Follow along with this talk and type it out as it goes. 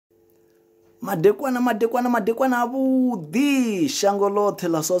Madekwana avudi shango lothe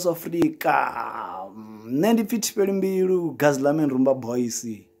la South Africa. Nendi piti mbilu Gazlam and Rumba Boys.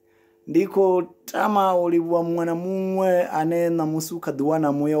 Ndiko tama uliwa mwana mumwe ane na musuka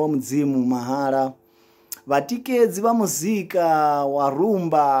duwana muya wa mzimu mahara. Vatikedzi va muzika wa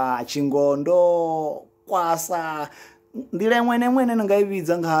rumba chingondo kwasa ndile mwene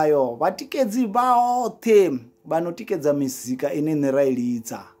ngaividza ngayo. Vatikedzi vaothe vanotikedza mizika ine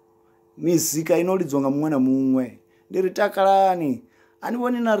nerailidza. Mizika inolidzwa nga mumwe na mumwe. Ndiri takalani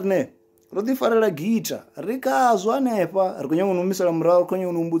anivoni narine rotifarela gita rikazwa nepa rikunyangu numisala murao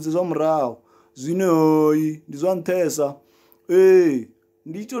rikunyangu numbudzizwa murao zwine hoyi ndizwa nthesa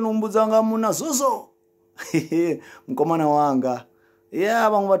ndicho numbudzanga muna Zozo mkomana wanga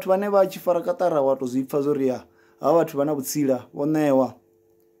vamwe vathu vane vachifarakatara watozvipfa zoriya ava vathu vana vutsila vonewa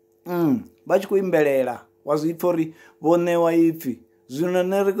vachikuimbelela wazvipfa uri vonewa ipfi zvino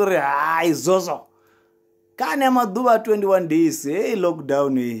nerikuri hai Zozo kane maduva 21 days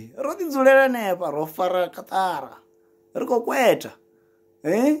lockdown rotidzulela nepa rofarakatara rikokweta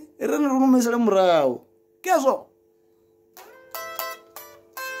rini runumisele murao kezvo.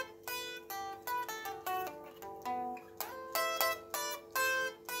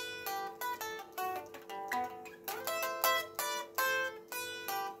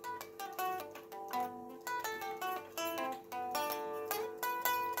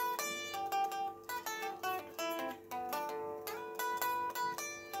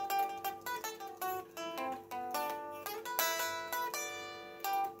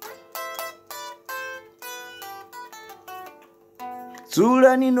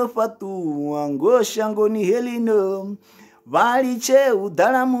 Dzulani no fhatuwa ngoshango ni helino valiche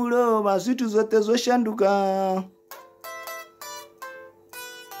udhalamulo vazvitu zvote zvoshanduka.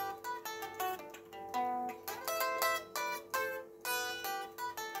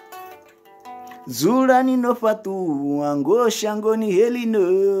 Dzulani no fhatuwa ngoshango ni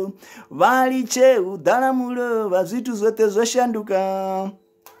helino valiche udhalamulo vazvitu zvote zvoshanduka.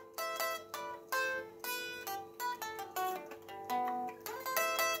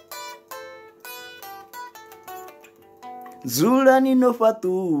 Dzulani no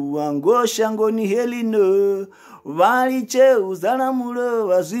fhatuwa ngoshango ni helino valiche udhalamulo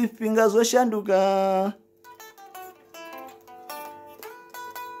vazvipinga zvoshanduka.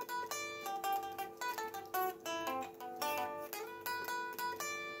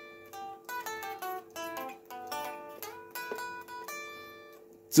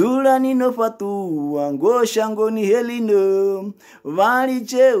 Dzulani no fhatuwa ngoshango ni helino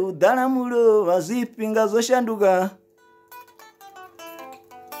valiche udhalamulo vazvipinga zvoshanduka.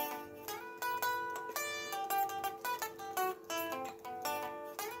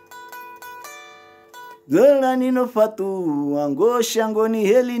 Dzulani no fhatuwa ngoshango ni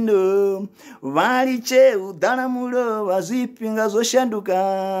helino valiche udhalamulo vazvipinga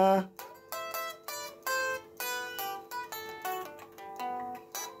zvoshanduka.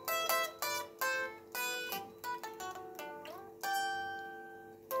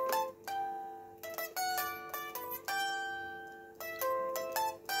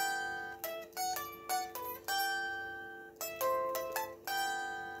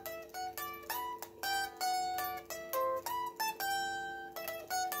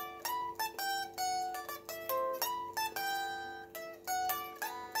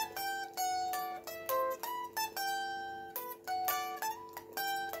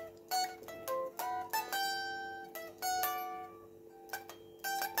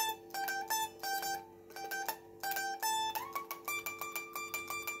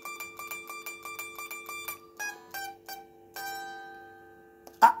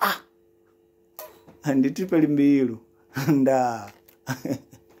 Handiti mbilu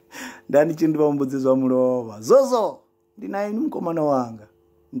ndani chindiva mbudzizwa mulova Zozo ndinaini mkomana wanga